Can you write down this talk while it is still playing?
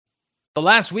The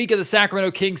last week of the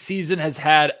Sacramento Kings season has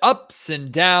had ups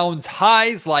and downs,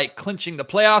 highs like clinching the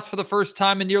playoffs for the first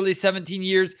time in nearly 17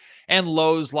 years, and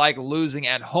lows like losing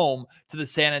at home to the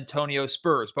San Antonio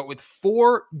Spurs. But with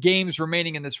 4 games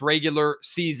remaining in this regular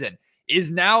season,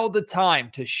 is now the time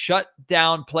to shut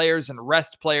down players and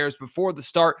rest players before the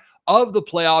start of the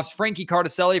playoffs. Frankie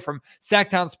Cardicelli from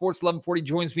Sacktown Sports 1140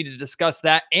 joins me to discuss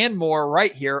that and more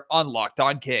right here on Locked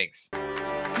On Kings.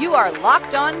 You are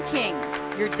Locked On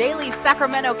Kings, your daily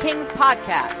Sacramento Kings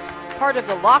podcast, part of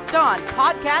the Locked On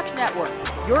Podcast Network,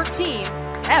 your team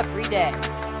every day.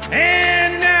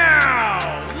 And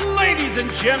now, ladies and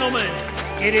gentlemen,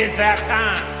 it is that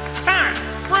time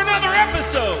for another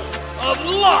episode of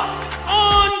Locked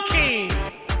On Kings.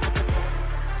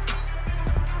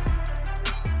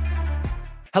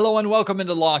 Hello and welcome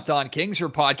into Locked On Kings, your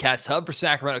podcast hub for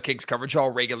Sacramento Kings coverage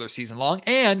all regular season long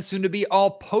and soon to be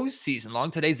all postseason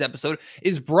long. Today's episode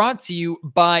is brought to you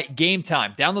by Game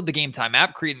Time. Download the Game Time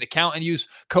app, create an account, and use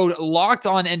code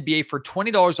LOCKEDONNBA for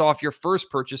 $20 off your first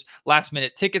purchase. Last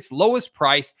minute tickets, lowest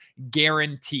price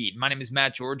guaranteed. My name is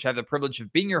Matt George. I have the privilege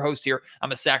of being your host here.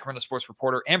 I'm a Sacramento sports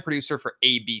reporter and producer for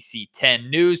ABC 10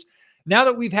 News. Now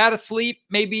that we've had a sleep,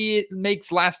 maybe it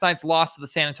makes last night's loss to the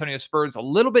San Antonio Spurs a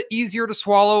little bit easier to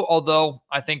swallow, although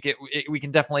I think we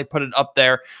can definitely put it up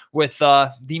there with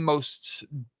the most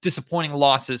disappointing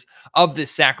losses of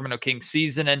this Sacramento Kings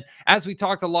season. And as we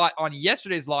talked a lot on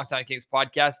yesterday's Locked On Kings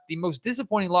podcast, the most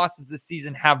disappointing losses this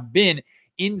season have been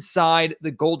inside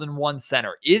the Golden One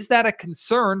Center. Is that a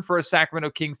concern for a Sacramento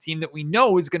Kings team that we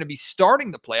know is going to be starting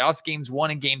the playoffs, games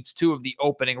 1 and games 2 of the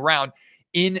opening round,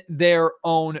 in their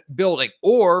own building?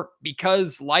 Or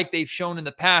because, like they've shown in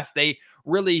the past, they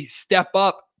really step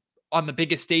up on the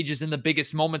biggest stages in the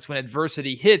biggest moments when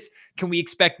adversity hits, can we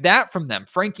expect that from them?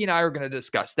 Frankie and I are going to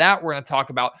discuss that. We're going to talk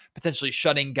about potentially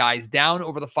shutting guys down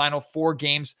over the final 4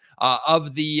 games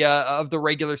of the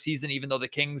regular season, even though the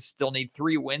Kings still need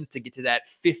 3 wins to get to that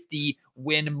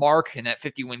 50-win mark and that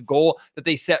 50-win goal that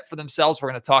they set for themselves. We're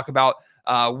going to talk about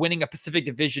winning a Pacific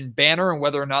Division banner and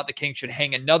whether or not the Kings should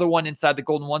hang another one inside the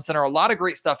Golden One Center. A lot of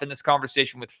great stuff in this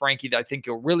conversation with Frankie that I think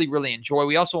you'll really, really enjoy.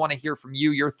 We also want to hear from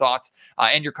you, your thoughts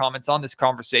and your comments on this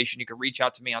conversation. You can reach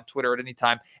out to me on Twitter at any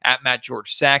time at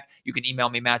MattGeorgeSack. You can email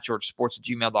me,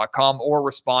 mattgeorgesports@gmail.com, or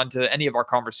respond to any of our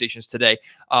conversations today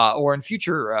or in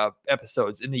future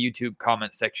episodes in the YouTube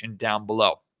comment section down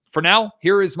below. For now,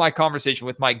 here is my conversation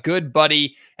with my good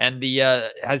buddy and the,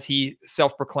 as he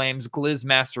self-proclaims, Glizz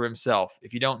Master himself.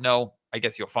 If you don't know, I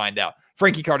guess you'll find out.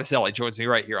 Frankie Cardicelli joins me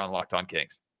right here on Locked On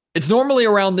Kings. It's normally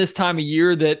around this time of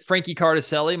year that Frankie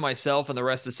Cardicelli, myself, and the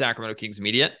rest of Sacramento Kings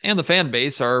media and the fan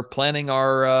base are planning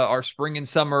our spring and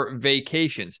summer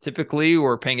vacations. Typically,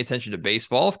 we're paying attention to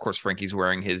baseball. Of course, Frankie's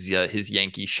wearing his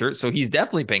Yankee shirt, so he's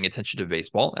definitely paying attention to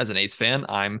baseball. As an A's fan,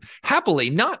 I'm happily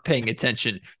not paying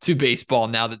attention to baseball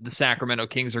now that the Sacramento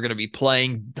Kings are going to be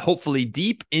playing hopefully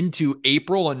deep into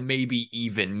April and maybe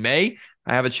even May.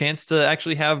 I have a chance to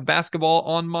actually have basketball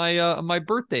on my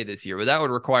birthday this year, but that would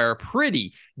require a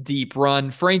pretty deep run.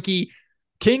 Frankie,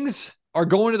 Kings are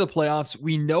going to the playoffs.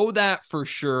 We know that for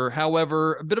sure.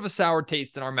 However, a bit of a sour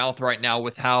taste in our mouth right now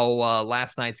with how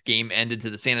last night's game ended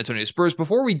to the San Antonio Spurs.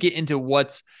 Before we get into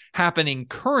what's happening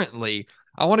currently,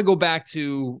 I want to go back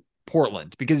to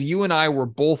Portland, because you and I were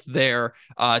both there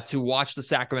to watch the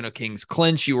Sacramento Kings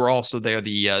clinch. You were also there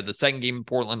the second game in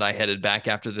Portland. I headed back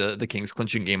after the Kings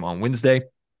clinching game on Wednesday.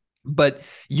 But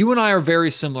you and I are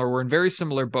very similar. We're in very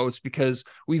similar boats because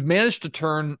we've managed to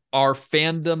turn our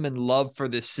fandom and love for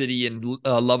this city and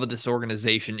love of this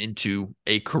organization into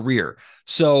a career.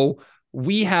 So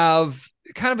we have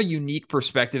kind of a unique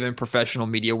perspective in professional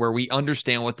media where we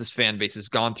understand what this fan base has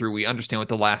gone through. We understand what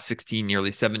the last 16,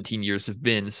 nearly 17 years have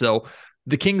been. So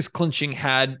the Kings clinching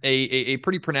had a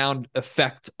pretty pronounced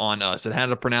effect on us. It had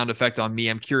a pronounced effect on me.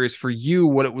 I'm curious for you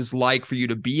what it was like for you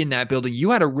to be in that building. You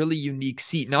had a really unique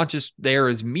seat, not just there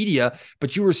as media,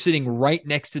 but you were sitting right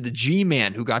next to the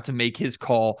G-Man who got to make his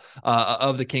call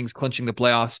of the Kings clinching the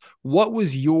playoffs. What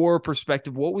was your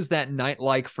perspective? What was that night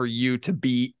like for you to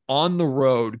be on the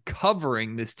road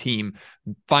covering this team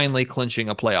finally clinching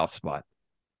a playoff spot?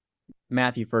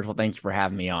 Matthew, first of all, thank you for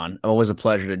having me on. Always a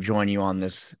pleasure to join you on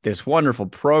this wonderful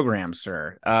program,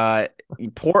 sir.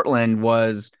 Portland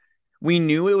we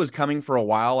knew it was coming for a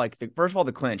while. First of all,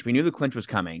 the clinch. We knew the clinch was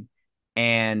coming.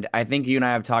 And I think you and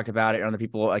I have talked about it, and other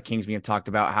people at Kings have talked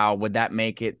about how would that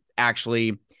make it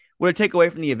actually, would it take away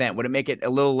from the event? Would it make it a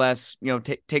little less,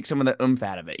 take some of the oomph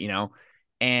out of it,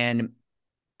 And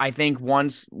I think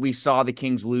once we saw the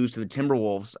Kings lose to the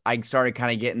Timberwolves, I started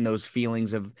kind of getting those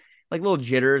feelings of like little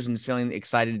jitters and just feeling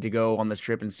excited to go on this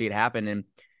trip and see it happen. And,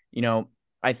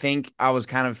 I think I was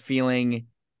kind of feeling,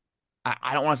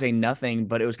 I don't want to say nothing,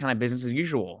 but it was kind of business as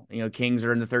usual. Kings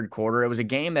are in the third quarter. It was a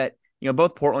game that,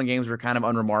 both Portland games were kind of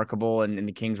unremarkable, and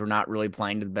the Kings were not really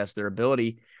playing to the best of their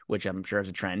ability, which I'm sure is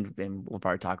a trend. And we'll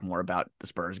probably talk more about the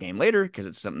Spurs game later because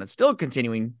it's something that's still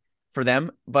continuing for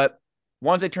them. But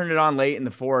once they turned it on late in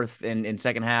the fourth and in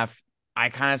second half, I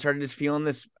kind of started just feeling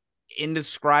this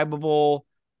indescribable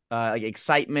like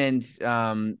excitement.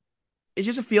 It's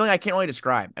just a feeling I can't really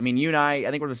describe. I mean, you and I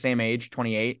think we're the same age,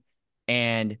 28,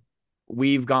 and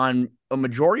we've gone a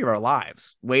majority of our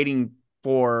lives waiting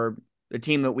for the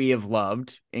team that we have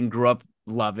loved and grew up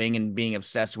loving and being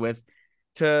obsessed with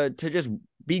to just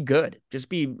be good, just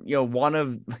be, one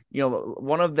of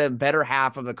the better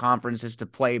half of the conference is to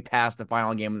play past the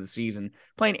final game of the season,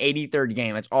 playing 83rd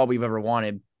game. That's all we've ever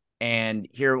wanted. And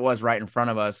here it was right in front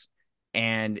of us.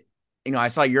 And, I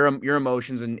saw your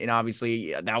emotions and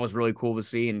obviously that was really cool to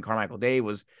see. And Carmichael Day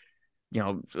was,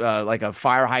 like a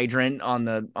fire hydrant on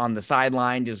the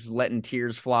sideline, just letting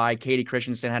tears fly. Katie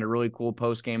Christensen had a really cool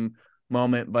post game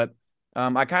moment, but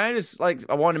I kind of just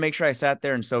I wanted to make sure I sat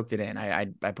there and soaked it in. I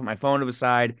put my phone to the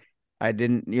side. I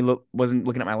wasn't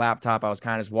looking at my laptop. I was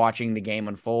kind of just watching the game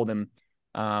unfold, and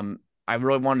I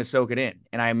really wanted to soak it in.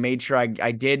 And I made sure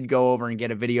I did go over and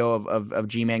get a video of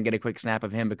G-Man, get a quick snap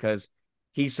of him because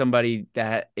he's somebody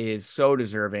that is so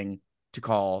deserving to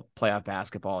call playoff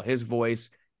basketball. His voice,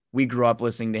 we grew up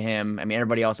listening to him. I mean,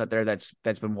 everybody else out there that's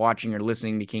been watching or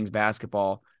listening to Kings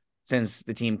basketball since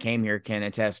the team came here can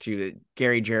attest to that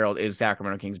Gary Gerald is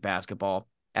Sacramento Kings basketball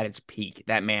at its peak.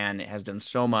 That man has done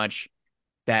so much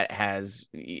that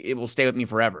it will stay with me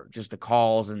forever. Just the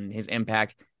calls and his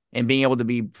impact, and being able to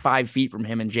be 5 feet from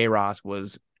him and J. Ross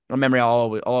was a memory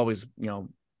I'll always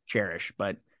cherish.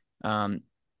 But them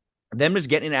just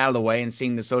getting it out of the way and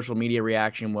seeing the social media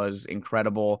reaction was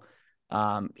incredible.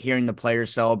 Hearing the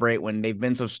players celebrate when they've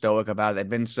been so stoic about it. They've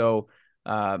been so,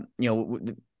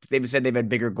 they've said they've had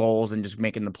bigger goals than just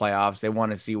making the playoffs. They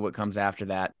want to see what comes after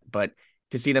that. But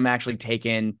to see them actually take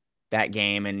in that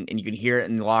game, and you can hear it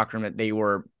in the locker room that they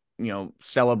were,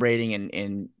 celebrating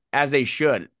and as they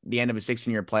should, the end of a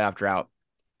 16-year playoff drought.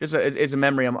 It's a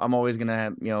memory I'm always going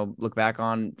to, look back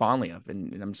on fondly of.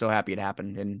 And I'm so happy it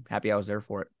happened and happy I was there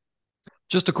for it.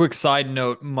 Just a quick side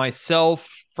note,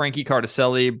 myself, Frankie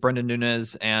Cardicelli, Brendan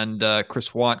Nunez, and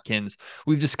Chris Watkins,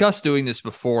 we've discussed doing this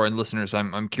before, and listeners,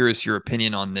 I'm curious your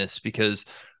opinion on this because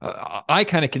I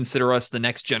kind of consider us the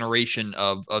next generation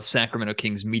of Sacramento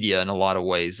Kings media in a lot of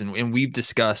ways. And we've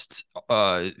discussed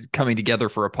coming together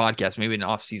for a podcast, maybe an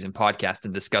off-season podcast,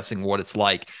 and discussing what it's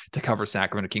like to cover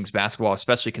Sacramento Kings basketball,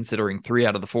 especially considering 3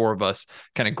 out of the 4 of us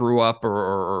kind of grew up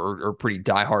or pretty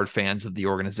diehard fans of the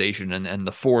organization. And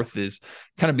the 4th is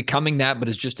kind of becoming that, but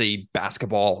is just a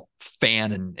basketball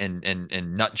fan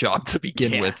and nut job to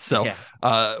begin with. So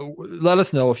let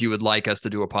us know if you would like us to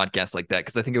do a podcast like that,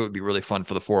 because I think it would be really fun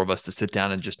for the 4 of us to sit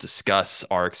down and just discuss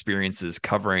our experiences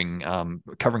covering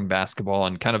basketball.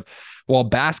 And kind of while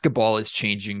basketball is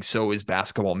changing, so is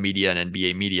basketball media and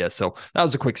NBA media. So that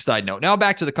was a quick side note. Now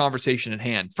back to the conversation at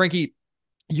hand. Frankie,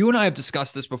 you and I have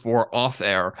discussed this before off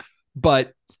air,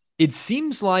 but it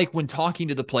seems like when talking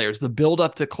to the players, the build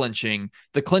up to the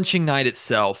clinching night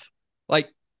itself, like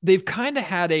they've kind of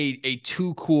had a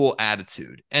too cool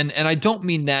attitude. And I don't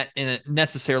mean that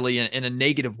necessarily in a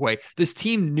negative way. This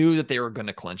team knew that they were going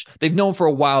to clinch. They've known for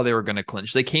a while they were going to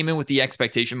clinch. They came in with the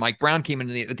expectation. Mike Brown came in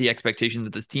with the expectation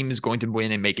that this team is going to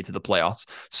win and make it to the playoffs.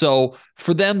 So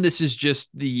for them, this is just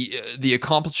the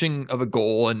accomplishing of a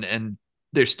goal, and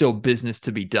there's still business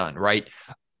to be done, right?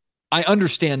 I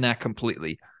understand that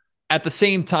completely. At the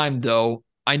same time, though,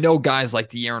 I know guys like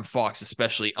De'Aaron Fox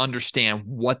especially understand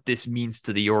what this means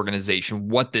to the organization,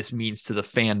 what this means to the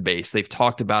fan base. They've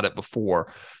talked about it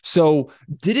before. So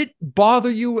did it bother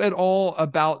you at all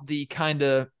about the kind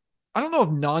of, I don't know if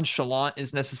nonchalant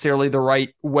is necessarily the right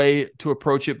way to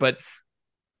approach it, but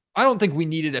I don't think we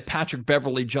needed a Patrick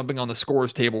Beverley jumping on the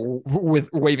scorer's table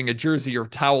with waving a jersey or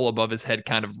towel above his head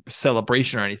kind of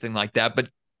celebration or anything like that. But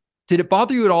did it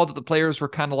bother you at all that the players were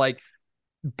kind of like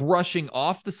brushing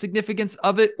off the significance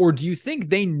of it, or do you think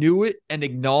they knew it and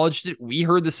acknowledged it? We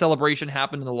heard the celebration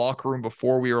happen in the locker room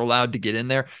before we were allowed to get in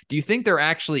there. Do you think there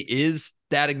actually is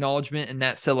that acknowledgement and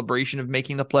that celebration of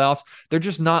making the playoffs? They're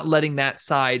just not letting that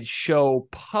side show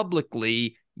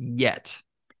publicly yet.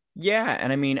 Yeah,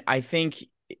 and I mean, I think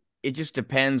it just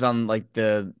depends on like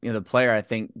the player. I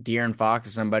think De'Aaron Fox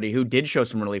is somebody who did show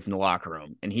some relief in the locker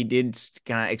room, and he did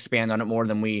kind of expand on it more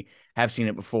than we have seen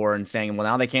it before, and saying, well,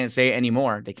 now they can't say it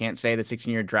anymore. They can't say the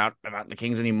 16-year drought about the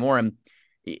Kings anymore. And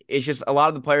it's just a lot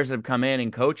of the players that have come in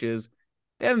and coaches,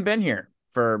 they haven't been here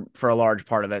for a large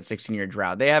part of that 16-year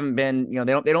drought. They haven't been,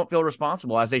 they don't feel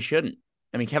responsible, as they shouldn't.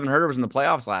 I mean, Kevin Huerter was in the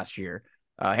playoffs last year.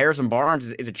 Harrison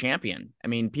Barnes is a champion. I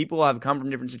mean, people have come from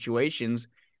different situations,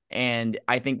 and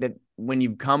I think that when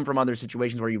you've come from other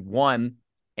situations where you've won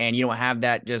and you don't have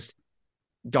that just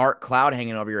dark cloud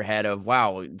hanging over your head of,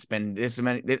 wow, it's been this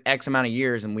X amount of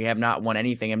years and we have not won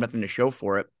anything, have nothing to show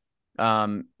for it.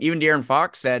 Even De'Aaron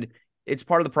Fox said it's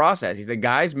part of the process. He said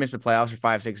guys miss the playoffs for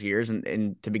 5-6 years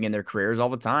and to begin their careers all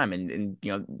the time. And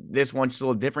this one's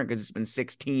still different because it's been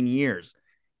 16 years.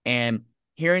 And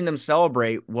hearing them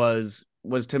celebrate was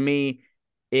to me,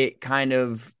 it kind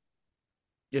of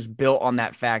just built on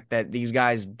that fact that these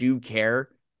guys do care,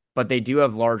 but they do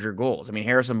have larger goals. I mean,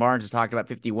 Harrison Barnes has talked about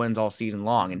 50 wins all season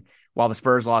long. And while the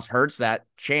Spurs loss hurts that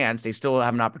chance, they still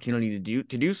have an opportunity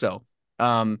to do so.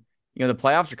 The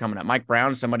playoffs are coming up. Mike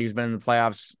Brown is somebody who's been in the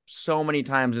playoffs so many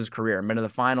times in his career, been to the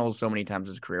finals so many times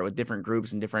in his career with different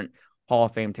groups and different Hall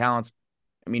of Fame talents.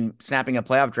 I mean, snapping a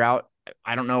playoff drought,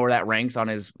 I don't know where that ranks on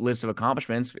his list of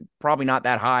accomplishments. Probably not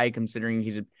that high considering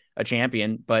he's a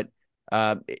champion, but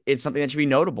it's something that should be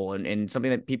notable and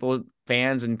something that people,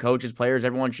 fans and coaches, players,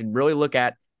 everyone should really look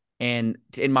at and,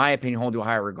 in my opinion, hold to a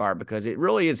higher regard because it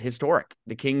really is historic.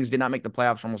 The Kings did not make the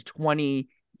playoffs for almost 20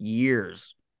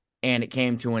 years, and it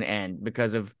came to an end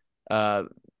because of,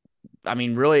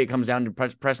 really it comes down to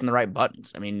pressing the right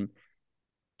buttons. I mean,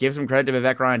 give some credit to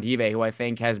Vivek Ranadive, who I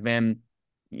think has been,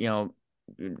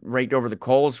 raked over the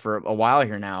coals for a while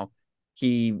here now.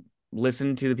 He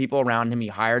listened to the people around him.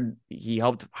 He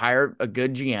helped hire a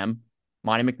good GM,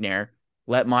 Monty McNair,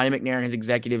 let Monty McNair and his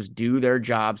executives do their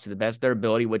jobs to the best of their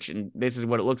ability, and this is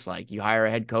what it looks like. You hire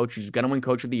a head coach who's going to win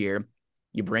Coach of the Year.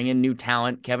 You bring in new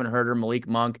talent, Kevin Huerter, Malik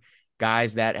Monk,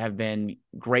 guys that have been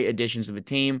great additions to the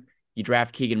team. You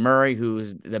draft Keegan Murray, who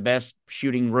is the best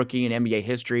shooting rookie in NBA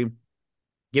history.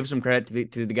 Give some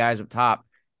credit to the guys up top.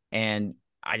 And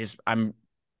I can't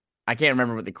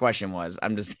remember what the question was. I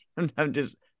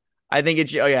think it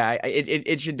should. Oh yeah,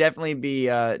 it should definitely be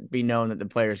known that the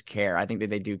players care. I think that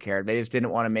they do care. They just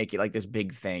didn't want to make it like this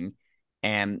big thing,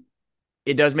 and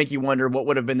it does make you wonder what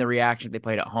would have been the reaction if they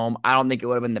played at home. I don't think it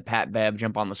would have been the Pat Bev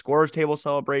jump on the scorer's table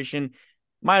celebration.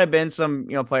 Might have been some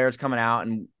players coming out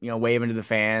and waving to the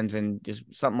fans and just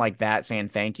something like that, saying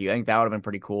thank you. I think that would have been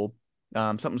pretty cool.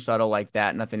 Something subtle like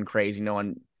that, nothing crazy.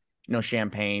 No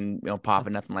champagne,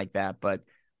 popping, nothing like that. But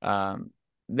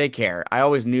they care. I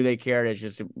always knew they cared. It's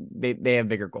just they have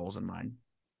bigger goals in mind.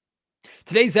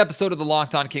 Today's episode of the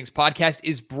Locked On Kings podcast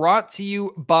is brought to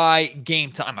you by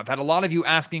Game Time. I've had a lot of you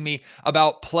asking me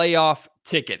about playoff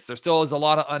tickets. There still is a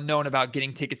lot of unknown about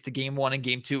getting tickets to Game 1 and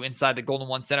Game 2 inside the Golden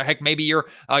One Center. Heck, maybe you're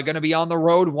going to be on the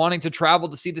road wanting to travel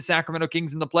to see the Sacramento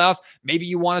Kings in the playoffs. Maybe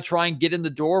you want to try and get in the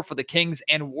door for the Kings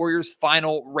and Warriors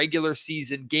final regular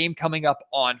season game coming up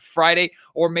on Friday,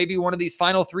 or maybe one of these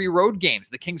final 3 road games.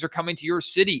 The Kings are coming to your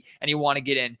city and you want to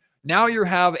get in. Now you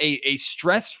have a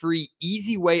stress-free,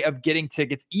 easy way of getting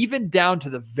tickets, even down to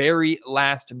the very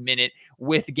last minute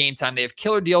with Game Time. They have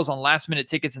killer deals on last-minute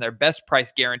tickets and their best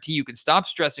price guarantee. You can stop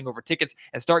stressing over tickets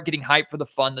and start getting hyped for the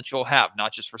fun that you'll have,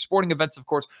 not just for sporting events, of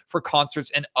course, for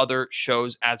concerts and other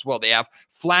shows as well. They have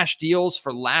flash deals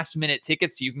for last-minute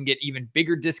tickets, so you can get even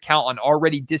bigger discount on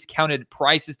already discounted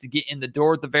prices to get in the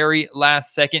door at the very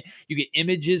last second. You get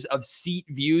images of seat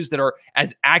views that are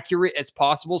as accurate as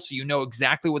possible, so you know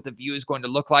exactly what the view is going to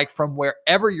look like from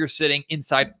wherever you're sitting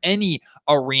inside any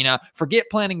arena. Forget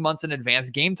planning months in advance.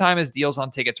 Game Time has deals on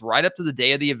tickets right up to the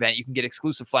day of the event. You can get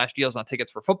exclusive flash deals on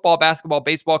tickets for football, basketball,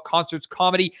 baseball, concerts,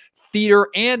 comedy, theater,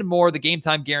 and more. The Game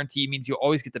Time guarantee means you'll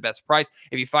always get the best price.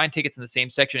 If you find tickets in the same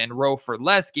section and row for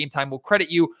less, Game Time will credit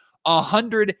you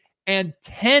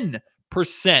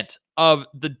 110% of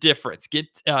the difference. Get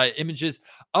images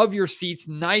of your seats,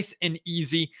 nice and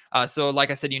easy. So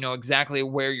like I said, you know exactly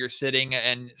where you're sitting,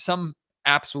 and some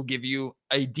apps will give you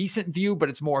a decent view, but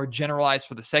it's more generalized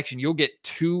for the section. You'll get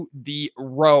to the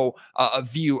row a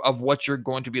view of what you're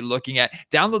going to be looking at.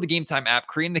 Download the Game Time app,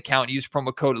 create an account, use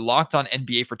promo code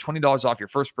LOCKEDONNBA for $20 off your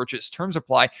first purchase. Terms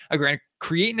apply. Again,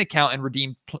 create an account and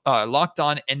redeem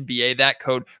LOCKEDONNBA, that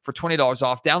code, for $20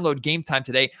 off. Download Game Time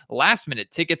today. Last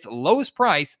minute tickets, lowest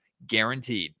price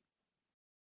guaranteed.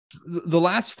 The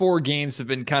last 4 games have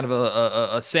been kind of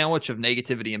a sandwich of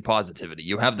negativity and positivity.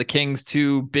 You have the Kings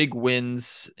 2 big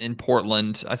wins in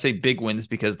Portland. I say big wins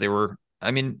because they were,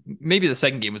 maybe the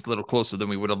second game was a little closer than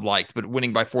we would have liked, but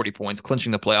winning by 40 points,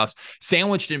 clinching the playoffs,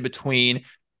 sandwiched in between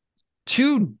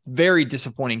 2 very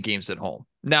disappointing games at home.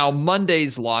 Now,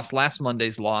 last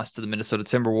Monday's loss to the Minnesota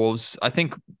Timberwolves, I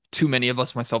think too many of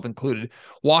us, myself included,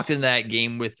 walked into that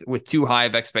game with too high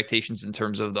of expectations in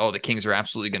terms of, the Kings are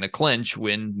absolutely going to clinch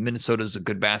when Minnesota's a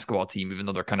good basketball team, even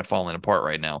though they're kind of falling apart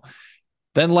right now.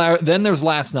 Then there's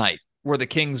last night, where the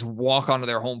Kings walk onto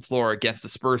their home floor against the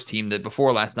Spurs team that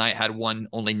before last night had won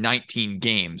only 19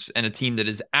 games, and a team that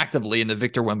is actively in the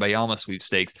Victor Wembanyama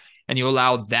sweepstakes. And you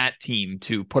allowed that team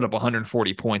to put up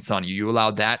 140 points on you. You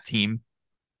allowed that team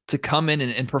to come in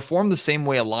and perform the same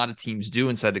way a lot of teams do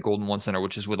inside the Golden One Center,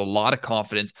 which is with a lot of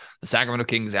confidence. The Sacramento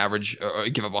Kings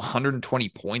give up 120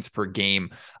 points per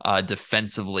game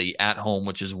defensively at home,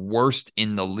 which is worst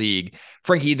in the league.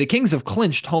 Frankie, the Kings have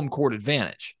clinched home court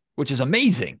advantage, which is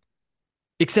amazing,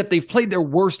 except they've played their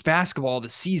worst basketball of the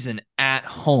season at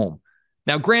home.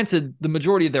 Now, granted, the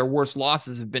majority of their worst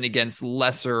losses have been against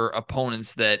lesser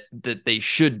opponents that they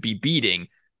should be beating.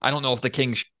 I don't know if the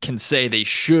Kings can say they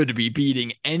should be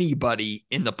beating anybody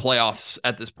in the playoffs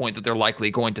at this point that they're likely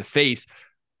going to face.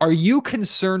 Are you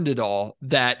concerned at all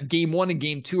that game 1 and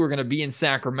game 2 are going to be in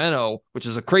Sacramento, which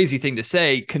is a crazy thing to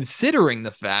say, considering the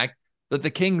fact that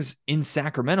the Kings in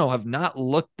Sacramento have not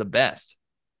looked the best?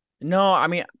 No, I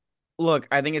mean, look,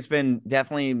 I think it's been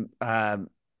definitely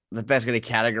the best way to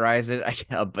categorize it.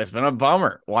 It's been a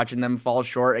bummer watching them fall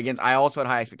short against. I also had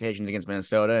high expectations against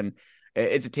Minnesota, and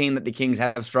it's a team that the Kings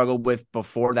have struggled with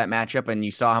before that matchup, and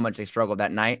you saw how much they struggled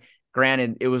that night.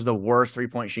 Granted, it was the worst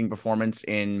three-point shooting performance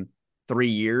in 3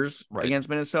 years against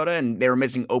Minnesota, and they were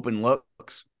missing open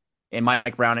looks. And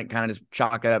Mike Brown had kind of just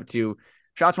chalked that up to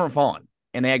shots weren't falling,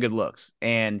 and they had good looks.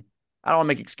 And I don't want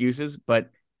to make excuses,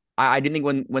 but I didn't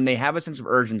think when they have a sense of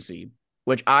urgency,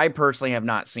 which I personally have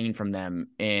not seen from them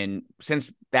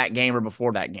since that game or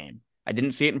before that game. I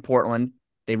didn't see it in Portland.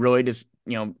 They really just,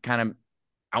 kind of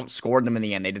outscored them in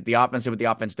the end. They did the opposite of what the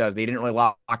offense does. They didn't really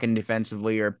lock in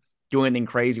defensively or do anything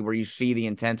crazy where you see the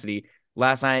intensity.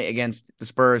 Last night against the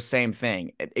Spurs, same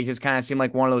thing. It just kind of seemed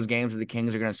like one of those games where the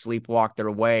Kings are going to sleepwalk their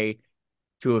way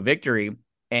to a victory.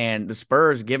 And the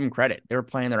Spurs, give them credit. They were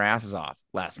playing their asses off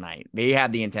last night. They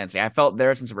had the intensity. I felt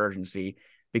their sense of urgency,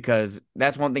 because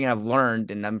that's one thing I've learned,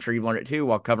 and I'm sure you've learned it too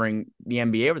while covering the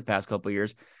NBA over the past couple of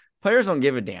years. Players don't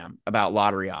give a damn about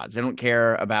lottery odds. They don't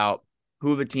care about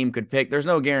who the team could pick. There's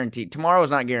no guarantee. Tomorrow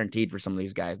is not guaranteed for some of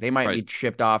these guys. They might be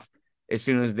shipped off as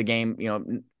soon as the game,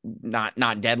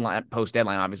 not deadline, post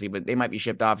deadline, obviously, but they might be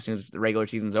shipped off as soon as the regular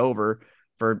season's over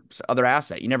for other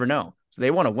asset. You never know. So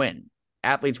they want to win.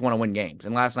 Athletes want to win games.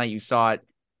 And last night you saw it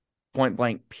point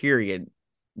blank, period.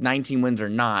 19 wins or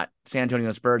not, San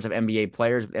Antonio Spurs have NBA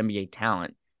players with NBA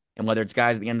talent. And whether it's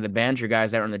guys at the end of the bench or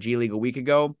guys that were in the G League a week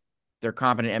ago, they're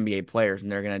competent NBA players,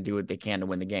 and they're going to do what they can to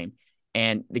win the game.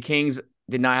 And the Kings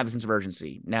did not have a sense of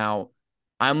urgency. Now,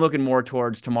 I'm looking more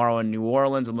towards tomorrow in New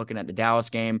Orleans. I'm looking at the Dallas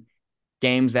game,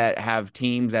 games that have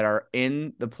teams that are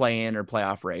in the play-in or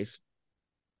playoff race.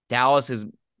 Dallas is,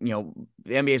 the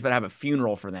NBA is about to have a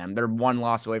funeral for them. They're one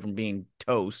loss away from being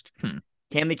toast.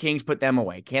 Can the Kings put them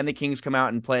away? Can the Kings come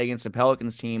out and play against the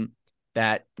Pelicans team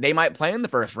that they might play in the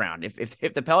first round?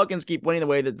 If the Pelicans keep winning the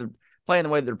way that they're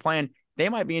playing, they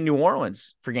might be in New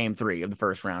Orleans for game 3 of the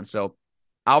first round. So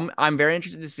I'm very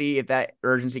interested to see if that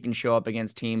urgency can show up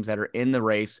against teams that are in the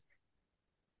race.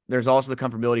 There's also the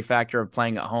comfortability factor of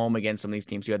playing at home against some of these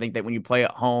teams too. I think that when you play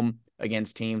at home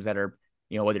against teams that are,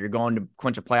 whether you're going to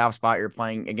clinch a playoff spot, you're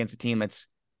playing against a team that's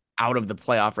out of the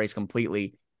playoff race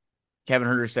completely. Kevin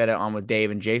Herter said it on with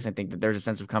Dave and Jason. I think that there's a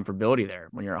sense of comfortability there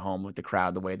when you're at home with the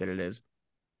crowd the way that it is.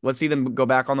 Let's see them go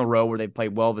back on the road where they've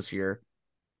played well this year.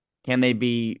 Can they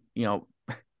be,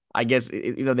 I guess,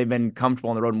 they've been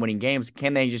comfortable on the road and winning games,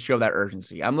 can they just show that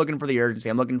urgency? I'm looking for the urgency.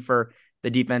 I'm looking for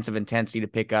the defensive intensity to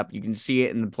pick up. You can see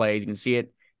it in the plays. You can see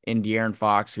it in De'Aaron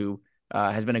Fox, who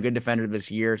has been a good defender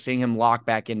this year. Seeing him lock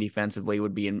back in defensively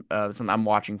would be something I'm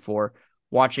watching for.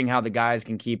 Watching how the guys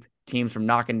can keep teams from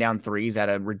knocking down threes at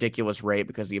a ridiculous rate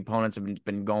because the opponents have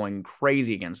been going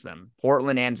crazy against them.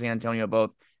 Portland and San Antonio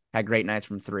both had great nights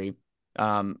from 3.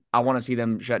 I want to see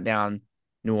them shut down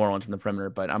New Orleans from the perimeter,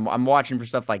 but I'm watching for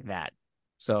stuff like that.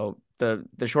 So the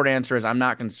short answer is I'm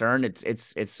not concerned.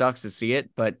 It sucks to see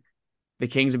it, but the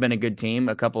Kings have been a good team.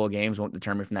 A couple of games won't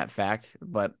deter me from that fact,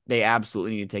 but they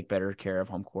absolutely need to take better care of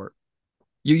home court.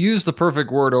 You use the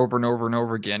perfect word over and over and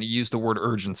over again. You use the word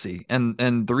urgency. And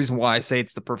the reason why I say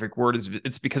it's the perfect word is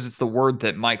it's because it's the word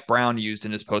that Mike Brown used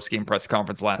in his post-game press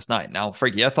conference last night. Now,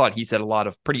 Frankie, I thought he said a lot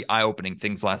of pretty eye-opening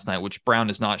things last night, which Brown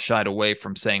has not shied away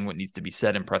from saying what needs to be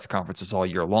said in press conferences all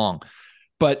year long.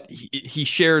 But he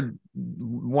shared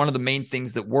one of the main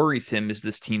things that worries him is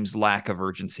this team's lack of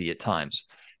urgency at times.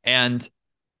 And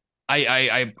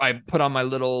I put on my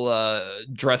little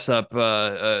dress up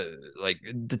like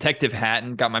detective hat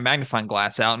and got my magnifying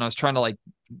glass out, and I was trying to like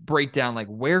break down like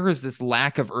where is this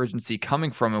lack of urgency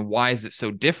coming from and why is it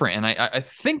so different. And I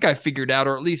think I figured out,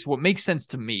 or at least what makes sense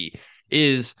to me,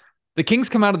 is the Kings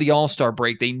come out of the All-Star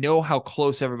break. They know how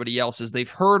close everybody else is. They've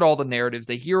heard all the narratives.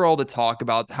 They hear all the talk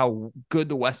about how good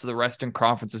the West of the Western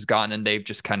Conference has gotten, and they've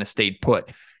just kind of stayed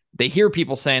put. They hear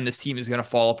people saying this team is going to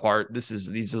fall apart.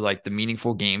 These are like the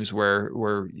meaningful games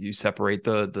where you separate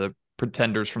the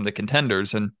pretenders from the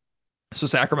contenders. And so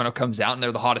Sacramento comes out and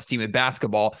they're the hottest team in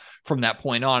basketball from that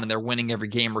point on, and they're winning every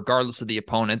game regardless of the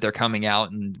opponent. They're coming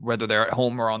out, and whether they're at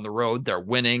home or on the road, they're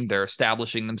winning. They're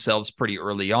establishing themselves pretty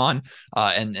early on,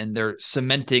 and they're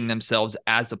cementing themselves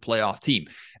as a playoff team.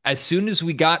 As soon as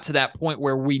we got to that point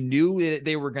where we knew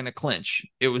they were going to clinch,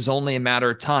 it was only a matter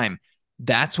of time.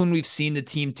 That's when we've seen the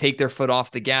team take their foot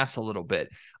off the gas a little bit.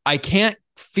 I can't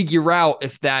figure out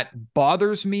if that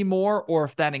bothers me more or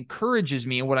if that encourages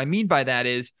me. And what I mean by that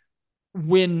is,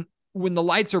 when the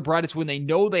lights are brightest, when they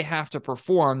know they have to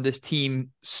perform, this team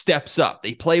steps up.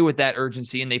 They play with that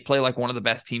urgency, and they play like one of the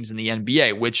best teams in the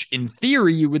NBA, which in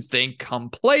theory you would think come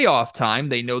playoff time,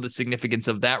 they know the significance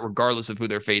of that regardless of who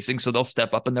they're facing. So they'll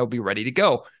step up and they'll be ready to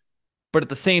go. But at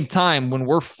the same time, when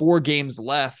we're 4 games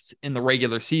left in the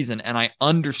regular season, and I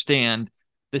understand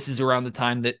this is around the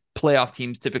time that playoff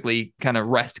teams typically kind of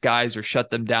rest guys or shut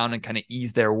them down and kind of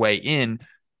ease their way in,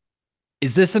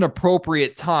 is this an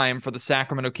appropriate time for the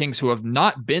Sacramento Kings, who have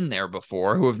not been there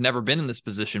before, who have never been in this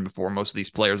position before? Most of these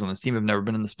players on this team have never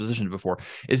been in this position before.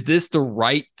 Is this the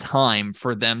right time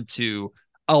for them to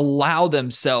allow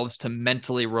themselves to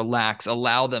mentally relax,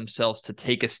 allow themselves to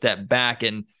take a step back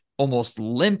and almost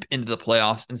limp into the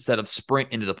playoffs instead of sprint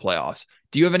into the playoffs?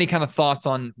 Do you have any kind of thoughts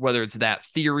on whether it's that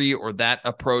theory or that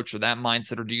approach or that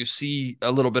mindset, or do you see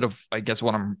a little bit of, I guess,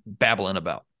 what I'm babbling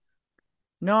about?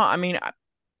 No, I mean,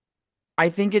 I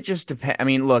think it just depends. I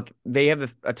mean, look, they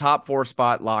have a top 4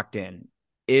 spot locked in.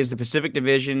 Is the Pacific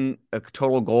Division a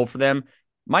total goal for them?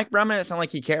 Mike Brown, it's not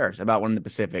like he cares about winning the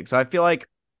Pacific. So I feel like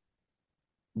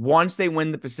once they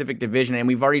win the Pacific Division, and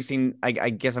we've already seen, I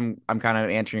guess I'm kind of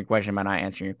answering your question by not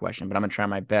answering your question, but I'm gonna try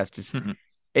my best. Just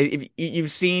if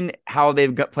you've seen how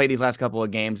they've played these last couple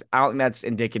of games, I don't think that's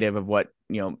indicative of what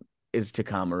is to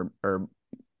come, or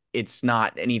it's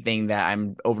not anything that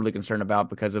I'm overly concerned about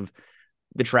because of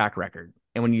the track record.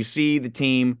 And when you see the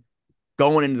team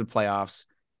going into the playoffs,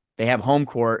 they have home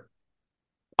court,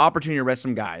 opportunity to rest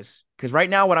some guys. Because right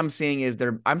now what I'm seeing is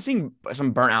I'm seeing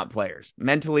some burnt out players,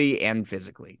 mentally and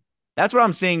physically. That's what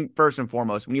I'm seeing first and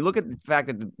foremost. When you look at the fact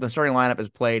that the starting lineup has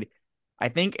played, I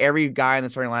think every guy in the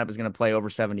starting lineup is going to play over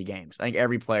 70 games. I think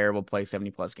every player will play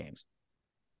 70-plus games.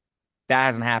 That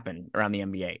hasn't happened around the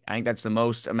NBA. I think that's the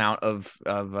most amount of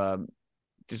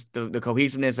just the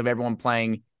cohesiveness of everyone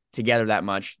playing together that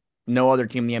much. No other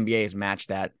team in the NBA has matched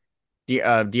that.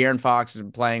 De'Aaron Fox is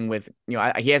playing with, he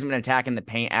hasn't been attacking the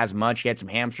paint as much. He had some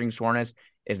hamstring soreness.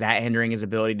 Is that hindering his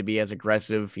ability to be as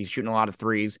aggressive? He's shooting a lot of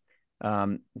threes.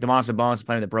 Domantas Sabonis is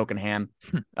playing with a broken hand.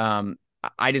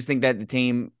 I just think that the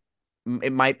team,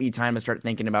 it might be time to start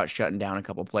thinking about shutting down a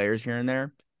couple players here and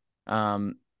there.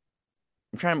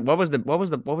 I'm trying. What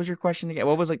was your question again?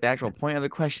 What was like the actual point of the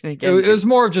question again? It was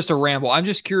more of just a ramble. I'm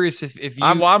just curious if you.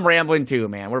 I'm rambling too,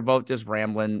 man. We're both just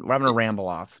rambling. We're having a ramble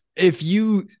off. If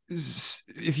you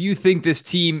think this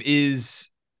team is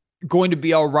going to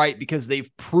be all right because they've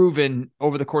proven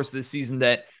over the course of this season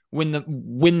that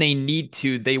when they need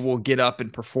to, they will get up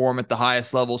and perform at the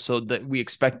highest level, so that we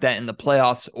expect that in the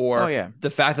playoffs, or the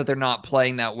fact that they're not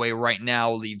playing that way right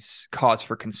now leaves cause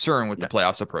for concern with the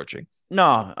playoffs approaching.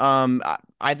 No,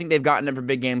 I think they've gotten them for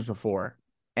big games before.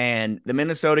 And the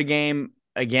Minnesota game,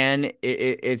 again,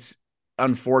 it's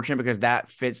unfortunate because that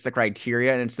fits the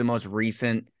criteria, and it's the most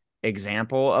recent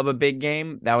example of a big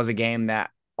game. That was a game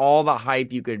that all the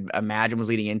hype you could imagine was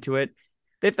leading into it.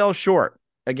 They fell short,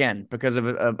 again, because of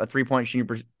a three-point shooting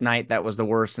per night that was the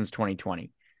worst since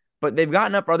 2020. But they've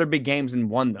gotten up for other big games and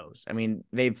won those. I mean,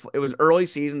 it was early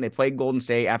season. They played Golden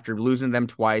State after losing to them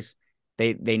twice.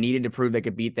 They needed to prove they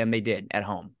could beat them. They did at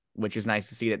home, which is nice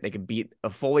to see that they could beat a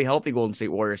fully healthy Golden State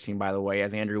Warriors team, by the way,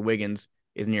 as Andrew Wiggins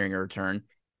is nearing a return.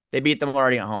 They beat them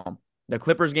already at home. The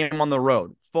Clippers game on the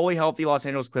road, fully healthy Los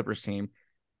Angeles Clippers team,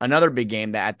 another big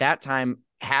game that at that time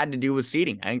had to do with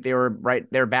seeding. I think they were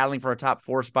battling for a top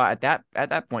 4 spot at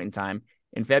that point in time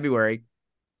in February,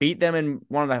 beat them in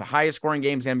one of the highest scoring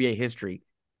games in NBA history.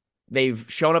 They've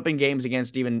shown up in games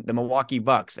against even the Milwaukee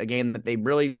Bucks, a game that they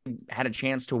really had a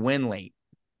chance to win late.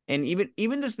 And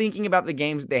even just thinking about the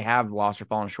games that they have lost or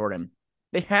fallen short in,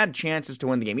 they had chances to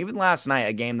win the game. Even last night,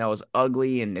 a game that was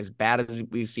ugly and as bad as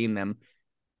we've seen them,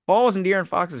 ball was in De'Aaron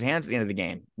Fox's hands at the end of the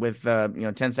game with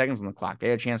 10 seconds on the clock. They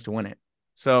had a chance to win it.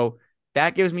 So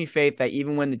that gives me faith that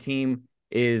even when the team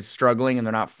is struggling and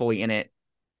they're not fully in it,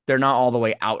 they're not all the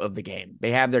way out of the game.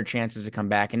 They have their chances to come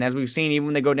back. And as we've seen, even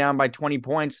when they go down by 20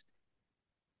 points,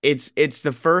 it's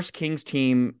the first Kings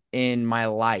team in my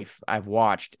life I've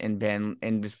watched and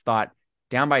just thought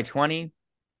down by 20,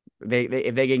 they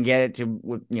if they can get it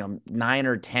to 9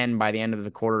 or 10 by the end of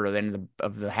the quarter or the end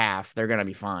of the half, they're gonna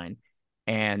be fine.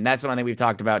 And that's something we've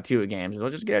talked about too at games. They'll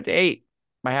just get it to 8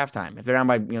 by halftime. If they're down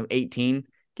by 18,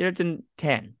 get it to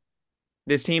 10.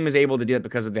 This team is able to do it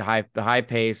because of the high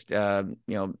paced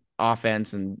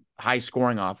offense and high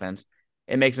scoring offense.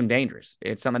 It makes them dangerous.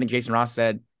 It's something I think Jason Ross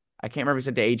said. I can't remember if he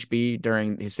said to HB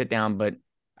during his sit down, but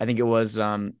I think it was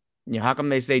how come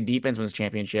they say defense wins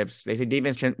championships? They say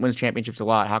defense wins championships a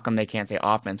lot. How come they can't say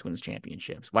offense wins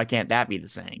championships? Why can't that be the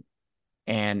saying?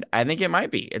 And I think it might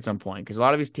be at some point because a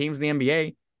lot of these teams in the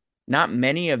NBA, not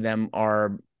many of them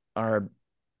are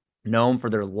known for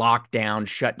their lockdown,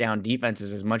 shutdown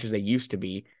defenses as much as they used to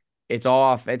be. It's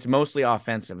mostly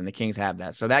offensive, and the Kings have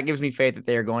that. So that gives me faith that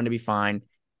they are going to be fine.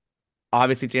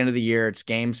 Obviously, at the end of the year, it's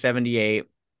game 78.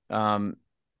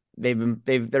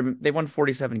 They've won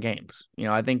 47 games.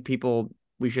 I think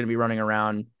we shouldn't be running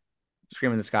around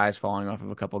screaming the sky is falling off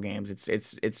of a couple games.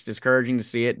 It's discouraging to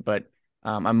see it, but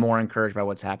I'm more encouraged by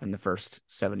what's happened the first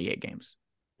 78 games.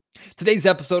 Today's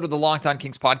episode of the Locked On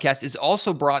Kings podcast is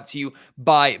also brought to you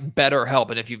by BetterHelp.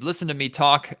 And if you've listened to me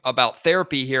talk about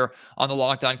therapy here on the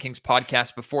Locked On Kings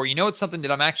podcast before, it's something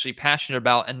that I'm actually passionate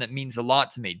about and that means a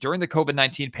lot to me. During the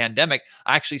COVID-19 pandemic,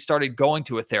 I actually started going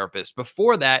to a therapist.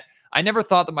 Before that, I never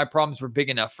thought that my problems were big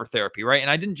enough for therapy, right? And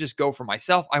I didn't just go for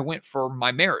myself. I went for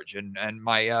my marriage and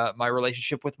my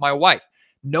relationship with my wife.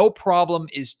 No problem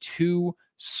is too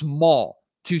small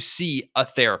to see a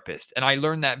therapist. And I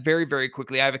learned that very, very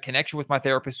quickly. I have a connection with my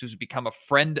therapist who's become a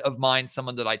friend of mine,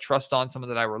 someone that I trust on, someone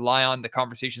that I rely on. The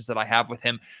conversations that I have with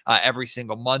him every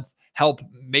single month help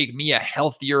make me a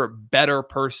healthier, better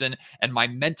person. And my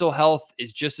mental health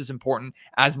is just as important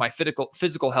as my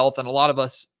physical health. And a lot of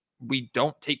us, we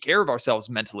don't take care of ourselves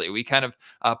mentally. We kind of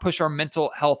push our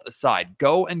mental health aside.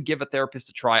 Go and give a therapist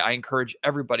a try. I encourage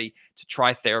everybody to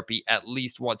try therapy at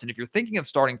least once. And if you're thinking of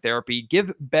starting therapy,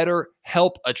 give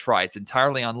BetterHelp a try. It's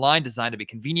entirely online, designed to be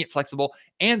convenient, flexible,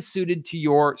 and suited to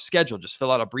your schedule. Just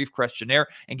fill out a brief questionnaire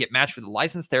and get matched with a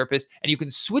licensed therapist. And you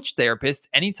can switch therapists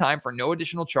anytime for no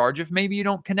additional charge if maybe you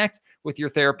don't connect with your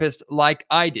therapist like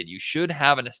I did. You should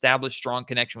have an established, strong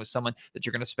connection with someone that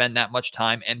you're going to spend that much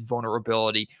time and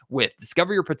vulnerability with.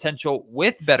 Discover your potential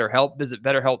with BetterHelp. Visit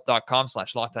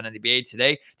BetterHelp.com/LockedOnNBA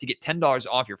today to get $10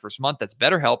 off your first month. That's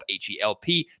BetterHelp,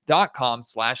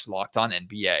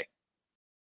 HELP.com/LockedOnNBA.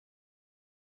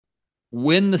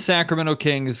 When the Sacramento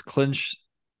Kings clinch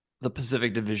the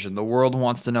Pacific Division, the world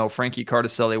wants to know, Frankie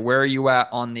Cardicelli, where are you at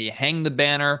on the hang the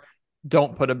banner,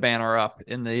 don't put a banner up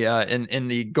in the in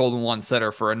the Golden One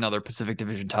Center for another Pacific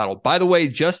Division title? By the way,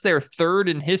 just their third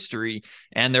in history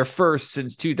and their first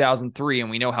since 2003, and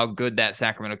we know how good that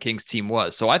Sacramento Kings team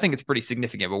was. So I think it's pretty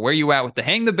significant. But where are you at with the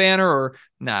hang the banner, or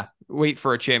wait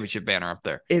for a championship banner up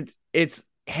there? It's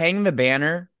hang the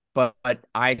banner, but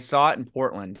I saw it in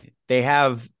Portland. They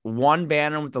have one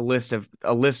banner with a list of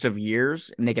years,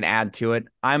 and they can add to it.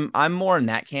 I'm more in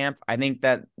that camp. I think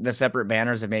that the separate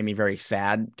banners have made me very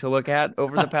sad to look at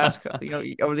over the past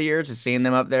over the years. Just seeing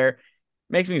them up there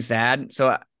makes me sad.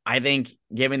 So I think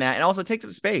giving that, and also takes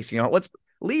up space. Let's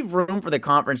leave room for the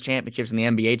conference championships and the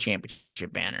NBA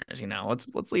championship banners.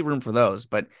 Let's leave room for those.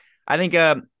 But I think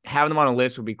having them on a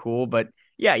list would be cool. But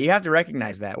yeah, you have to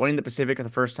recognize that winning the Pacific for the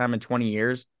first time in 20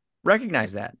 years.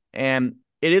 Recognize that. And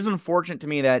it is unfortunate to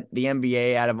me that the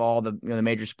NBA, out of all the the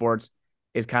major sports,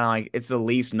 is kind of like it's the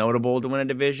least notable to win a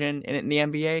division in the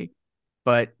NBA.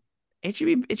 But it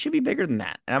should be bigger than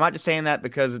that. And I'm not just saying that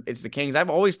because it's the Kings.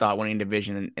 I've always thought winning a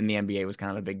division in the NBA was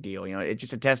kind of a big deal. It's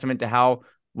just a testament to how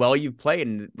well you've played.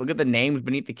 And look at the names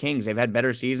beneath the Kings. They've had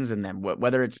better seasons than them.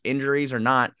 Whether it's injuries or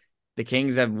not, the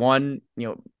Kings have won.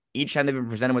 Each time they've been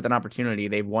presented with an opportunity,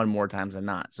 they've won more times than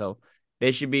not. So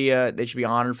they should be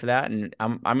honored for that, and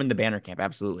I'm in the banner camp,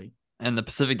 absolutely. And the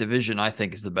Pacific Division, I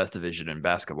think, is the best division in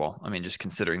basketball. I mean, just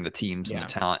considering the teams and the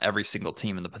talent, every single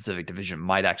team in the Pacific Division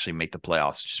might actually make the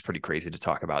playoffs, which is pretty crazy to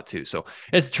talk about too. So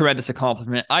it's a tremendous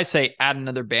accomplishment. I say add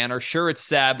another banner. Sure, it's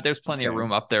sad, but there's plenty of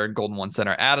room up there in Golden One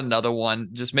Center. Add another one.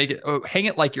 Just make it, hang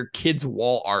it like your kid's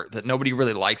wall art that nobody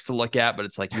really likes to look at, but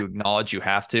it's like you acknowledge you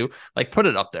have to. Like, put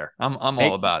it up there. I'm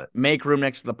all about it. Make room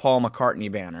next to the Paul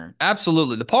McCartney banner.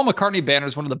 Absolutely. The Paul McCartney banner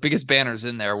is one of the biggest banners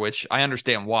in there, which I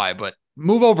understand why, but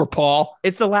move over, Paul.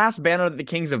 It's the last banner that the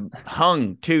Kings have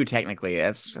hung, too, technically.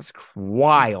 That's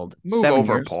wild. Move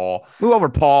over, Paul. Move over,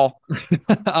 Paul.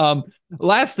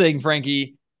 Last thing,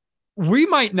 Frankie, we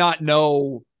might not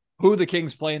know who the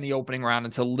Kings play in the opening round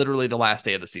until literally the last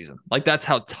day of the season. Like, that's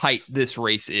how tight this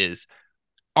race is.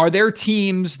 Are there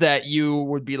teams that you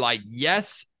would be like,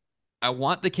 yes, I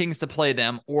want the Kings to play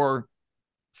them, or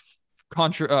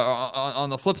on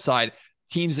the flip side,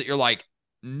 teams that you're like,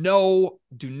 no,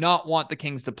 do not want the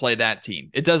Kings to play that team?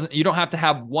 You don't have to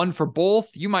have one for both.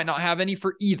 You might not have any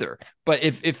for either. But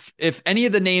if any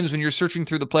of the names, when you're searching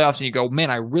through the playoffs and you go,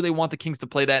 man, I really want the Kings to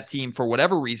play that team for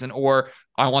whatever reason, or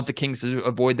I want the Kings to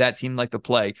avoid that team like the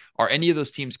play, are any of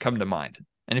those teams come to mind?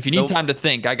 And if you need time to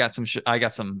think, I got some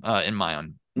in my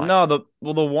own mind. No, the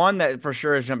one that for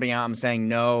sure is jumping out, I'm saying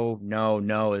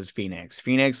no, is Phoenix.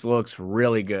 Phoenix looks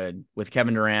really good with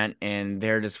Kevin Durant, and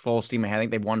they're just full steam ahead. I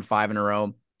think they've won 5 in a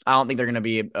row. I don't think they're going to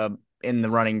be in the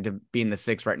running to be in the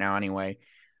 6 right now anyway.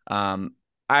 I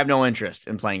have no interest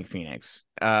in playing Phoenix.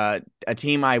 A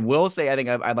team I will say I think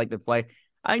I'd like to play,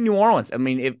 I think New Orleans. I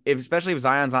mean, if especially if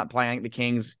Zion's not playing, I think the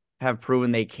Kings have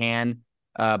proven they can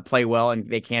play well and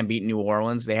they can beat New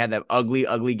Orleans. They had that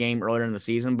ugly game earlier in the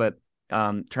season, but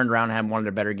turned around and had one of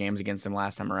their better games against them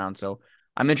last time around. So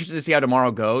I'm interested to see how tomorrow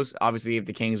goes. Obviously, if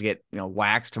the Kings get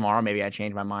waxed tomorrow, maybe I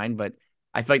change my mind, but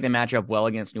I feel like they match up well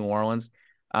against New Orleans.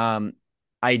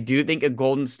 I do think a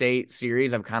Golden State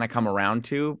series I've kind of come around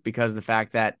to, because of the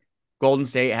fact that Golden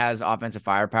State has offensive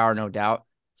firepower, no doubt.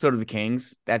 So do the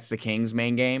Kings. That's the Kings'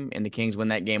 main game, and the Kings win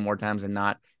that game more times than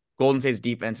not. Golden State's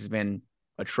defense has been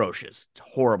atrocious. It's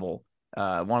horrible.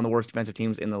 One of the worst defensive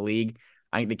teams in the league.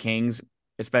 I think the Kings,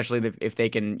 especially if they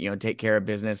can, take care of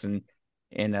business and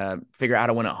figure out how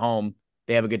to win at home,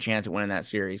 they have a good chance at winning that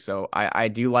series. So I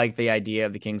do like the idea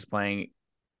of the Kings playing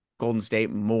Golden State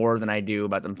more than I do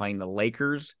about them playing the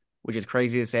Lakers, which is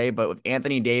crazy to say. But with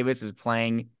Anthony Davis is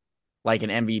playing like an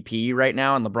MVP right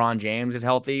now, and LeBron James is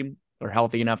healthy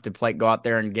enough to go out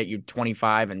there and get you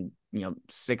 25 and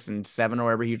 6 and 7 or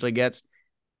whatever he usually gets.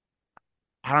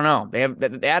 I don't know. They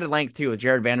added length too with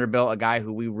Jared Vanderbilt, a guy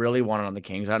who we really wanted on the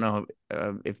Kings. I don't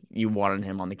know if you wanted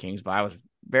him on the Kings, but I was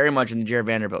very much in the Jared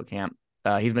Vanderbilt camp.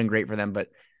 He's been great for them, but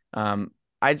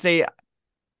I'd say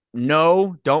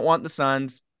no, don't want the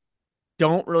Suns.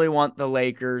 Don't really want the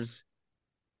Lakers.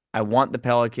 I want the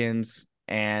Pelicans,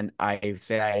 and I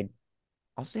guess I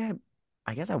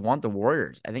want the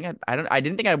Warriors. I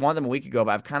didn't think I'd want them a week ago,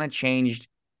 but I've kind of changed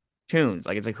tunes.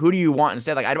 Like, it's like, who do you want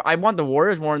instead? Like, I want the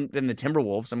Warriors more than the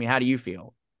Timberwolves. I mean, how do you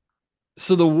feel?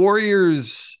 So the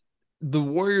Warriors are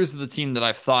the team that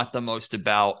I've thought the most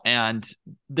about, and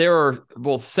there are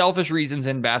both selfish reasons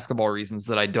and basketball reasons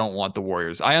that I don't want the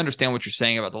Warriors. I understand what you're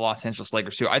saying about the Los Angeles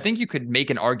Lakers too. I think you could make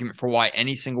an argument for why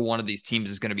any single one of these teams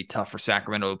is going to be tough for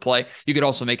Sacramento to play. You could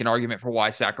also make an argument for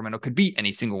why Sacramento could beat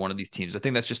any single one of these teams. I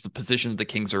think that's just the position that the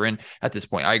Kings are in at this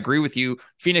point. I agree with you.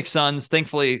 Phoenix Suns,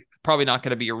 thankfully, probably not going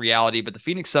to be a reality, but the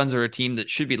Phoenix Suns are a team that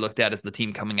should be looked at as the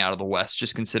team coming out of the West,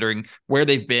 just considering where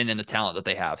they've been and the talent that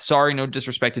they have. Sorry, no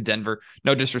disrespect to Denver,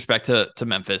 no disrespect to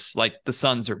Memphis. Like, the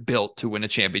Suns are built to win a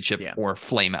championship or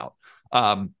flame out.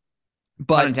 But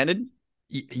unintended?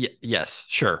 Yes,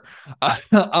 sure. I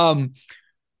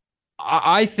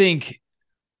think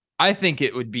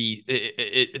it would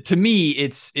be to me,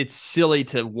 it's silly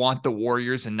to want the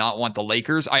Warriors and not want the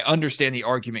Lakers. I understand the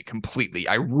argument completely.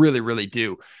 I really, really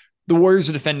do. The Warriors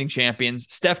are defending champions.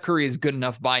 Steph Curry is good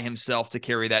enough by himself to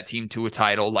carry that team to a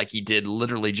title like he did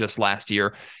literally just last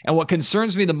year. And what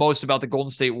concerns me the most about the Golden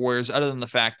State Warriors, other than the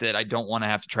fact that I don't want to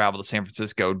have to travel to San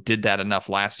Francisco, did that enough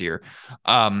last year.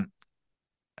 The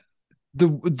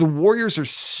Warriors are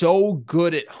so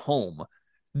good at home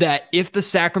that if the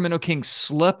Sacramento Kings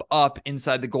slip up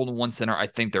inside the Golden One Center, I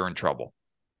think they're in trouble.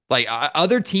 Like,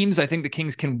 other teams, I think the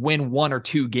Kings can win 1 or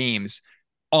 2 games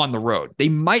on the road. They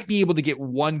might be able to get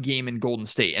 1 game in Golden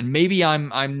State. And maybe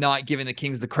I'm not giving the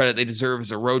Kings the credit they deserve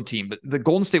as a road team, but the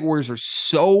Golden State Warriors are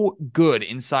so good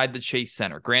inside the Chase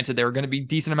Center. Granted, there are going to be a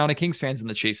decent amount of Kings fans in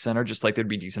the Chase Center, just like there'd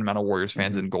be a decent amount of Warriors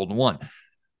fans in Golden One.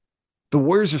 The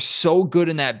Warriors are so good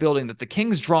in that building that the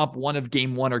Kings drop one of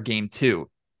game 1 or game 2.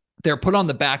 They're put on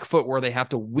the back foot where they have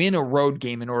to win a road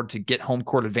game in order to get home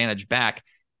court advantage back.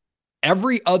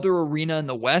 Every other arena in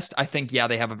the West, I think,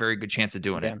 they have a very good chance of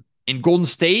doing it. In Golden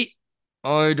State,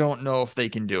 I don't know if they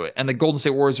can do it. And the Golden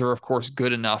State Warriors are, of course,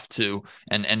 good enough to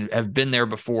and have been there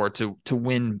before to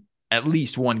win at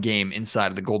least 1 game inside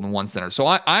of the Golden One Center. So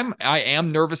I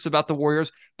am nervous about the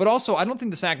Warriors, but also I don't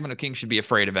think the Sacramento Kings should be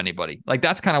afraid of anybody. Like,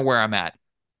 that's kind of where I'm at.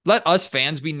 Let us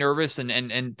fans be nervous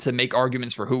and to make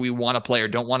arguments for who we want to play or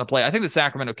don't want to play. I think the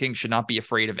Sacramento Kings should not be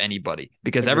afraid of anybody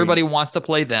because everybody wants to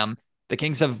play them. The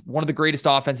Kings have one of the greatest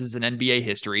offenses in NBA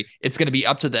history. It's going to be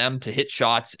up to them to hit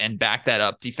shots and back that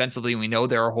up defensively. We know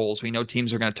there are holes. We know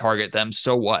teams are going to target them.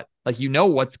 So what? Like,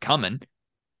 what's coming.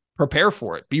 prepare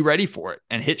for it, be ready for it,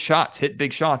 and hit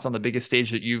big shots on the biggest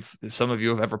stage that some of you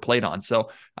have ever played on.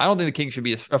 So I don't think the Kings should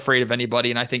be afraid of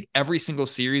anybody. And I think every single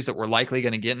series that we're likely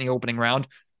going to get in the opening round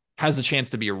has a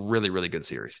chance to be a really, really good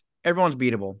series. Everyone's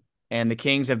beatable. And the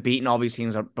Kings have beaten all these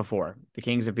teams before. The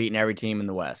Kings have beaten every team in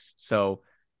the West. So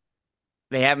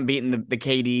they haven't beaten the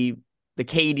KD,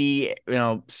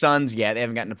 Suns yet. They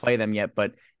haven't gotten to play them yet,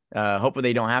 but hopefully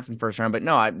they don't have to in the first round. But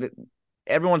no,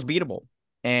 everyone's beatable.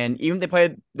 And even if they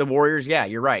played the Warriors, yeah,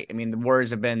 you're right. I mean, the Warriors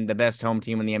have been the best home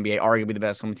team in the NBA, arguably the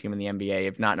best home team in the NBA,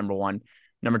 if not number one.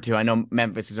 Number two, I know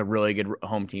Memphis is a really good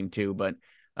home team too, but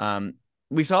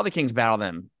we saw the Kings battle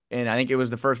them. And I think it was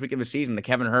the first week of the season, the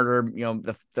Kevin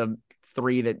Huerter, the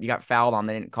three that you got fouled on,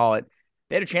 they didn't call it.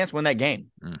 They had a chance to win that game.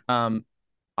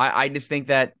 I just think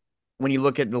that when you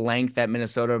look at the length that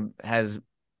Minnesota has,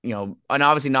 and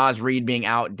obviously Naz Reid being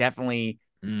out definitely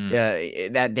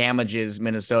that damages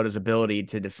Minnesota's ability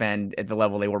to defend at the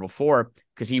level they were before,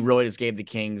 because he really just gave the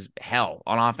Kings hell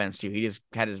on offense too. He just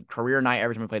had his career night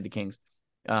every time he played the Kings.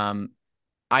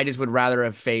 I just would rather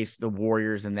have faced the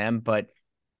Warriors than them, but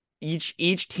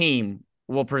each team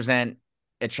will present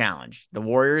a challenge. The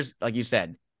Warriors, like you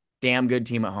said, damn good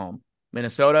team at home.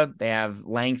 Minnesota, they have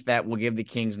length that will give the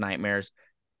Kings nightmares.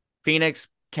 Phoenix,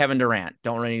 Kevin Durant,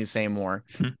 don't really need to say more.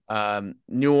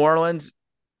 New Orleans,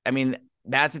 I mean,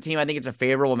 that's a team, I think it's a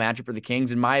favorable matchup for the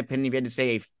Kings. In my opinion, if you had to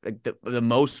say the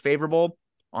most favorable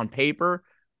on paper,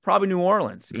 probably New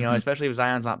Orleans, especially if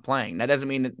Zion's not playing. That doesn't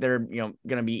mean that they're, going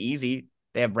to be easy.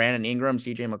 They have Brandon Ingram,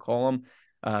 CJ McCollum.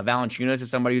 Valanciunas is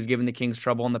somebody who's given the Kings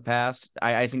trouble in the past.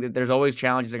 I think that there's always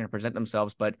challenges that are going to present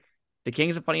themselves, but the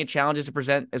Kings have plenty of challenges to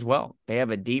present as well. They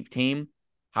have a deep team,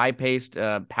 high-paced,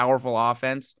 powerful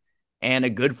offense, and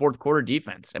a good fourth quarter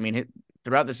defense. I mean,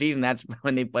 throughout the season, that's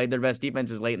when they played their best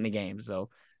defenses late in the game. So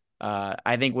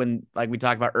I think when, like we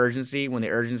talked about urgency, when the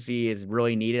urgency is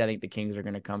really needed, I think the Kings are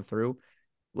going to come through.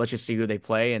 Let's just see who they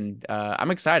play. And I'm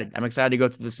excited. I'm excited to go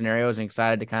through the scenarios and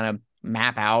excited to kind of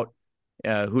map out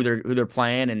who they're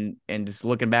playing and just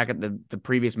looking back at the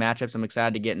previous matchups. I'm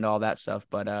excited to get into all that stuff,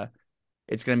 but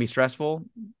it's going to be stressful.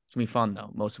 It's going to be fun though.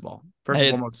 Most of all, first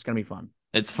and foremost, it's going to be fun.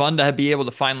 It's fun to be able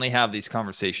to finally have these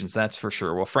conversations. That's for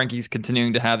sure. Well, Frankie's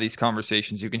continuing to have these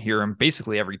conversations. You can hear him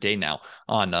basically every day now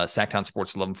on Sacktown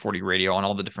Sports 1140 radio, on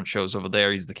all the different shows over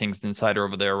there. He's the Kings insider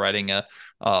over there, writing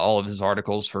all of his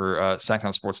articles for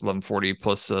Sacktown Sports 1140,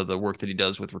 plus the work that he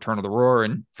does with Return of the Roar.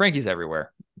 And Frankie's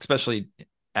everywhere, especially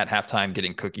at halftime,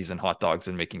 getting cookies and hot dogs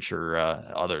and making sure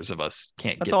others of us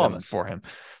can't get them for him.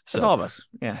 So that's all of us.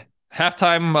 Yeah.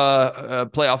 Halftime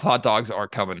playoff hot dogs are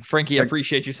coming. Frankie, I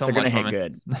appreciate you so much. They're going to hit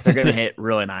good. They're going to hit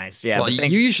really nice. Yeah. Well,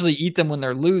 you usually eat them when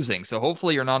they're losing, so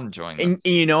hopefully you're not enjoying them.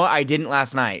 And I didn't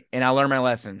last night, and I learned my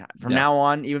lesson. From now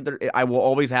on, even if I will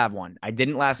always have one. I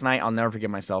didn't last night. I'll never forgive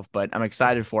myself, but I'm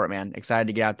excited for it, man. Excited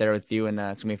to get out there with you, and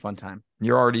it's going to be a fun time.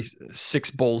 You're already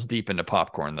 6 bowls deep into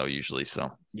popcorn, though, usually.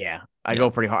 So yeah, I go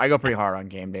pretty hard. I go pretty hard on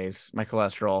game days. My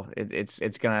cholesterol,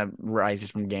 it's going to rise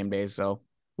just from game days, so.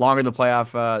 Longer the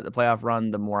playoff run,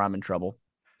 the more I'm in trouble.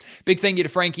 Big thank you to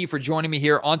Frankie for joining me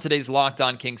here on today's Locked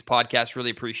On Kings podcast. Really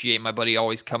appreciate my buddy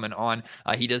always coming on.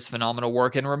 He does phenomenal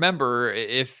work. And remember,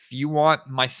 if you want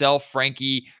myself,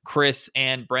 Frankie, Chris,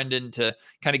 and Brendan to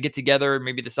kind of get together,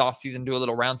 maybe this offseason, do a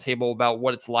little roundtable about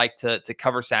what it's like to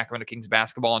cover Sacramento Kings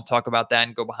basketball and talk about that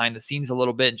and go behind the scenes a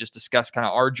little bit and just discuss kind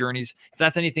of our journeys. If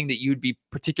that's anything that you'd be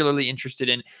particularly interested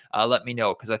in, let me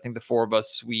know, because I think the four of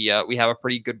us, we have a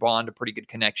pretty good bond, a pretty good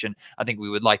connection. I think we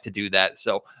would like to do that.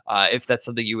 So if that's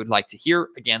something you would like to hear,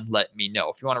 again, let me know.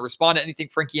 If you want to respond to anything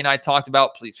Frankie and I talked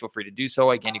about, please feel free to do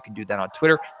so. Again, you can do that on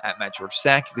Twitter at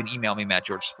MattGeorgeSack. You can email me,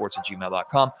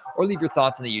 mattgeorgesports@gmail.com, or leave your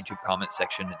thoughts in the YouTube comment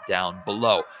section down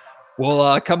below.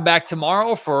 We'll come back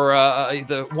tomorrow for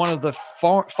one of the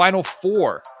final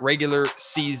 4 regular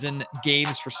season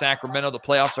games for Sacramento. The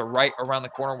playoffs are right around the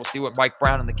corner. We'll see what Mike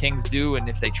Brown and the Kings do and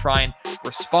if they try and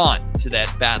respond to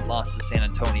that bad loss to San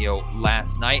Antonio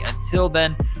last night. Until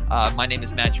then, my name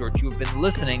is Matt George. You have been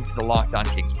listening to the Locked On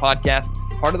Kings podcast,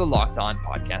 part of the Locked On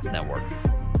Podcast Network.